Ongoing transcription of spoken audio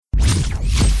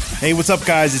Hey, what's up,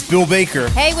 guys? It's Bill Baker.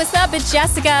 Hey, what's up? It's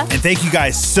Jessica. And thank you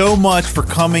guys so much for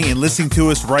coming and listening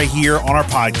to us right here on our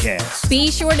podcast.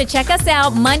 Be sure to check us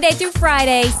out Monday through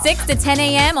Friday, 6 to 10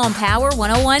 a.m. on Power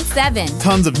 101.7.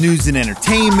 Tons of news and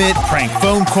entertainment, prank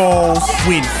phone calls,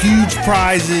 win huge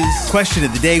prizes, question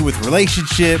of the day with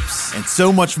relationships, and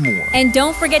so much more. And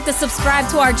don't forget to subscribe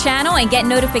to our channel and get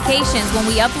notifications when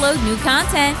we upload new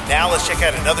content. Now let's check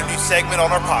out another new segment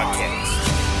on our podcast.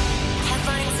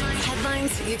 Headlines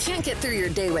you can't get through your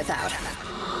day without.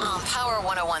 On Power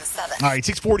 101.7. All right,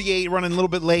 6:48, running a little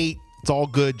bit late. It's all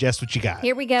good. Jess, what you got?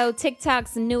 Here we go.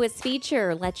 TikTok's newest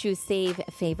feature lets you save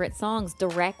favorite songs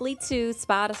directly to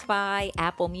Spotify,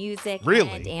 Apple Music,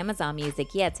 and Amazon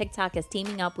Music. Yeah, TikTok is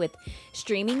teaming up with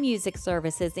streaming music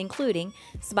services, including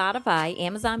Spotify,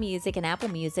 Amazon Music, and Apple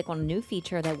Music on a new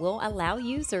feature that will allow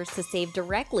users to save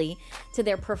directly to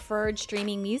their preferred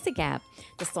streaming music app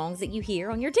the songs that you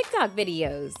hear on your TikTok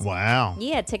videos. Wow.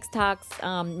 Yeah, TikTok's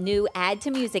new Add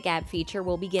to Music app feature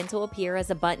will begin to appear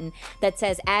as a button that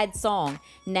says Add Song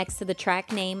next to the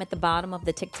track name at the bottom of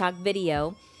the TikTok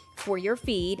video for your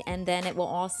feed, and then it will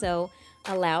also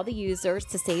allow the users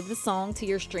to save the song to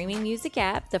your streaming music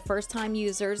app. The first-time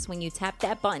users, when you tap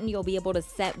that button, you'll be able to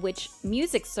set which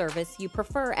music service you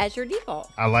prefer as your default.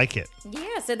 I like it.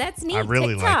 Yeah, so that's neat. I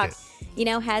really TikTok, like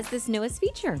it. Has this newest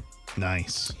feature.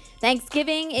 Nice.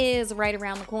 Thanksgiving is right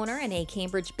around the corner, and a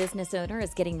Cambridge business owner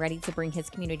is getting ready to bring his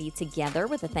community together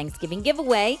with a Thanksgiving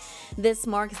giveaway. This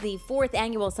marks the 4th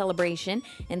annual celebration,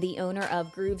 and the owner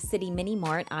of Groove City Mini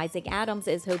Mart, Isaac Adams,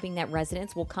 is hoping that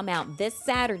residents will come out this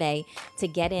Saturday to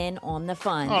get in on the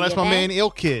fun. Oh, that's my man,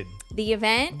 Ill Kid. The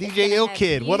event, DJ Ill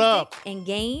Kid, what up? And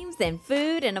games and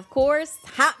food and, of course,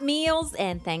 hot meals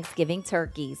and Thanksgiving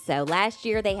turkeys. So last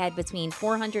year they had between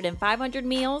 400 and 500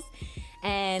 meals.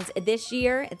 And this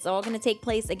year, it's all going to take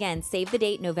place, again, save the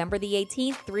date, November the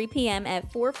 18th, 3 p.m.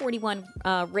 at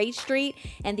 441 Ray Street.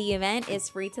 And the event is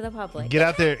free to the public. Get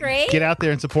out there. Great? Get out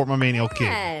there and support my man, Ill Kid.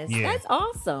 Yes, Yeah. that's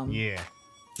awesome. Yeah.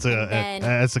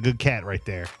 That's a good cat right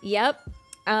there. Yep.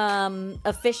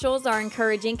 Officials are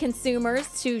encouraging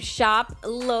consumers to shop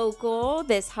local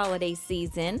this holiday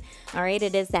season. All right,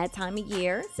 it is that time of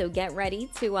year, so get ready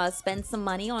to spend some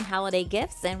money on holiday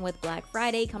gifts. And with Black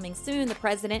Friday coming soon, the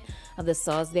president of the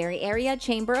Salisbury Area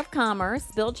Chamber of Commerce,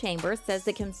 Bill Chambers, says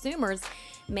that consumers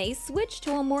may switch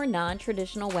to a more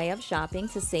non-traditional way of shopping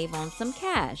to save on some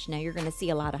cash. Now, you're going to see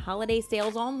a lot of holiday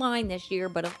sales online this year,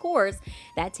 but of course,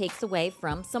 that takes away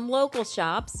from some local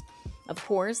shops. Of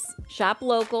course, shop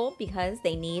local because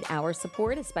they need our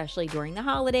support, especially during the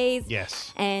holidays.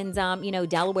 Yes. And,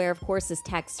 Delaware, of course, is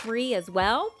tax-free as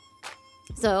well.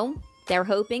 So they're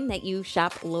hoping that you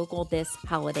shop local this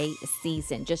holiday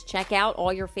season. Just check out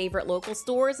all your favorite local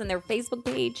stores and their Facebook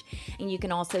page, and you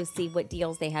can also see what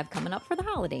deals they have coming up for the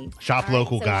holidays. Shop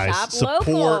local, so guys.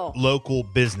 Support local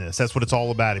business. That's what it's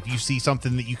all about. If you see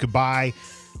something that you could buy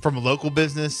from a local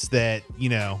business that,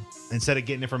 instead of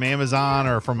getting it from Amazon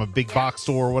or from a big box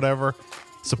store or whatever,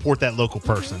 support that local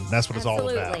person. That's what it's all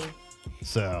about.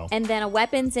 So. And then a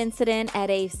weapons incident at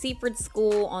a Seaford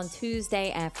school on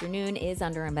Tuesday afternoon is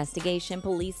under investigation.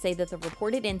 Police say that the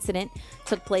reported incident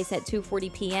took place at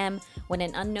 2:40 p.m. when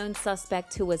an unknown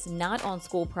suspect who was not on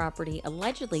school property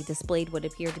allegedly displayed what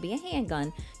appeared to be a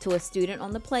handgun to a student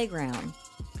on the playground.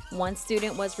 One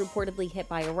student was reportedly hit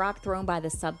by a rock thrown by the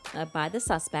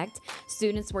suspect.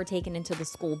 Students were taken into the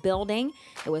school building.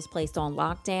 It was placed on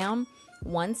lockdown.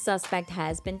 One suspect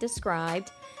has been described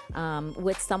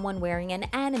with someone wearing an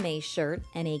anime shirt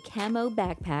and a camo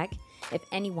backpack. If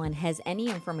anyone has any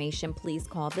information, please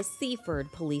call the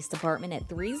Seaford Police Department at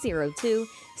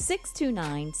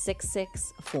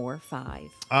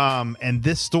 302-629-6645. And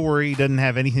this story doesn't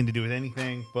have anything to do with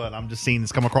anything, but I'm just seeing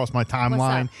this come across my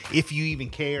timeline. If you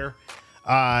even care,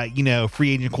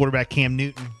 free agent quarterback Cam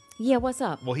Newton. Yeah, what's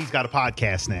up? Well, he's got a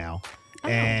podcast now,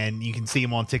 and you can see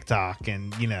him on TikTok,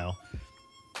 and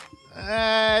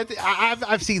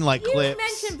I've seen clips. You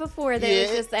mentioned before that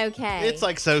it's just okay. It's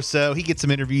like so. He gets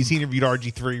some interviews. He interviewed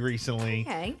RG3 recently.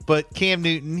 Okay. But Cam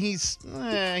Newton, he's all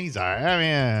right.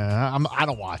 I mean, I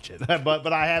don't watch it,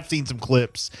 but I have seen some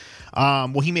clips.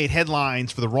 He made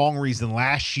headlines for the wrong reason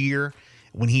last year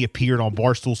when he appeared on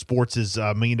Barstool Sports'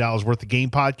 $1 Million Worth of Game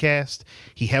podcast.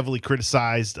 He heavily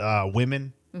criticized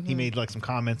women. Mm-hmm. He made some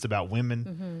comments about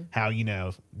women, how,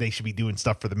 they should be doing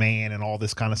stuff for the man and all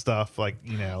this kind of stuff.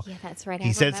 Yeah, that's right.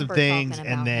 He said some things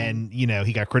and then,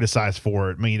 he got criticized for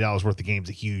it. $1 Million Worth of Game's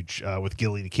a huge with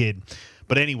Gilly the Kid.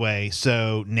 But anyway,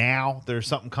 so now there's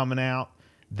something coming out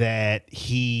that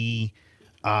he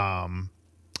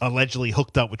allegedly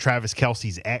hooked up with Travis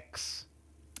Kelce's ex.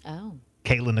 Oh.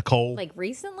 Kayla Nicole. Like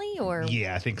recently, or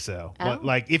Yeah, I think so. Oh.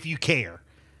 Like if you care.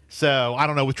 So I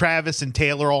don't know, with Travis and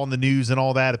Taylor all in the news and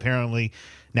all that, apparently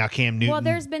now Cam Newton. Well,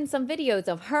 there's been some videos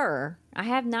of her. I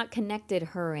have not connected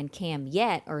her and Cam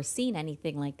yet or seen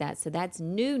anything like that. So that's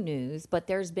new news. But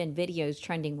there's been videos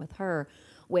trending with her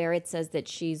where it says that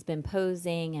she's been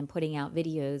posing and putting out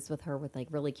videos with her with like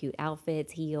really cute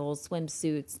outfits, heels,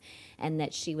 swimsuits, and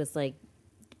that she was like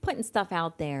putting stuff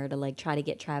out there to like try to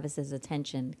get Travis's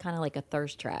attention, kind of like a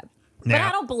thirst trap. But Now-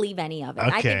 I don't believe any of it.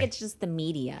 I Okay. think it's just the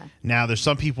media. Now there's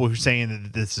some people who are saying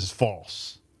that this is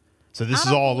false. So this I is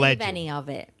don't all believe alleged. any of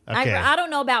it. Okay. I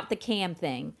don't know about the Cam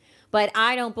thing, but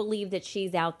I don't believe that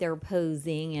she's out there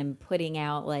posing and putting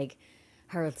out like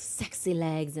her sexy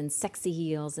legs and sexy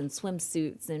heels and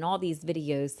swimsuits and all these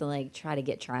videos to like try to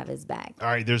get Travis back. All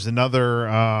right, there's another.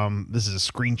 This is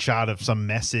a screenshot of some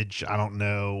message. I don't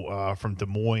know, from Des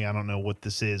Moines. I don't know what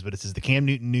this is, but it says the Cam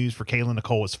Newton news for Kayla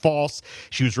Nicole is false.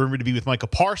 She was rumored to be with Micah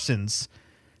Parsons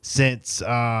since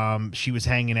she was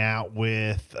hanging out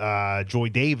with Joy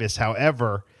Davis.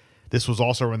 However, this was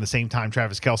also around the same time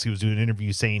Travis Kelce was doing an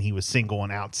interview saying he was single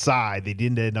and outside. They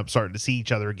didn't end up starting to see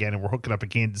each other again and were hooking up in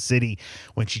Kansas City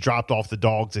when she dropped off the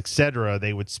dogs, etc.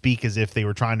 They would speak as if they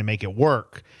were trying to make it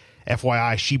work.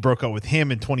 FYI, she broke up with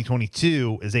him in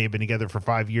 2022 as they had been together for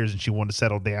 5 years and she wanted to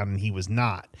settle down and he was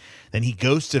not. Then he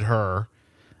ghosted her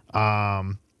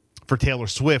for Taylor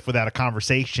Swift without a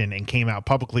conversation and came out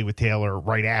publicly with Taylor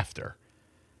right after.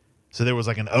 So there was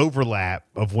like an overlap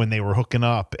of when they were hooking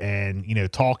up and, you know,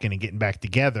 talking and getting back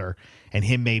together, and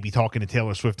him maybe talking to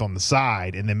Taylor Swift on the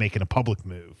side and then making a public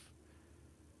move.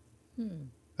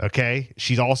 Okay.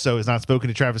 She's also has not spoken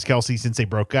to Travis Kelce since they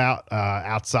broke out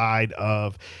outside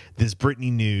of this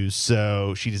Britney news.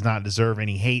 So she does not deserve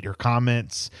any hate. Her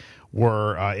comments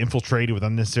were infiltrated with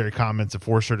unnecessary comments that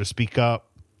forced her to speak up.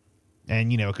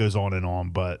 And, you know, it goes on and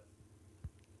on, but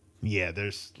yeah,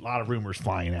 there's a lot of rumors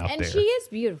flying out And there. she is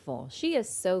beautiful. She is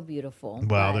so beautiful. Well,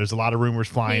 but there's a lot of rumors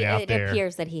flying out there. It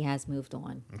appears that he has moved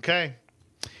on. Okay.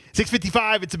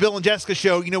 6:55, it's a Bill and Jessica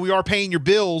show. You know, we are paying your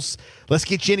bills. Let's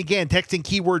get you in again. Text in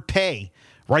keyword pay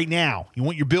right now. You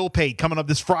want your bill paid coming up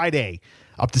this Friday,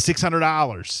 up to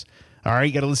 $600. All right,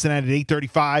 you got to listen at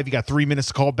 8:35. You got 3 minutes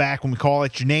to call back when we call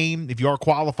out your name if you are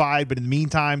qualified. But in the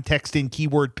meantime, text in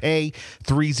keyword pay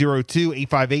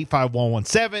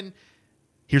 302-858-5117.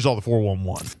 Here's all the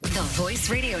 411. The Voice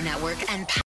Radio Network and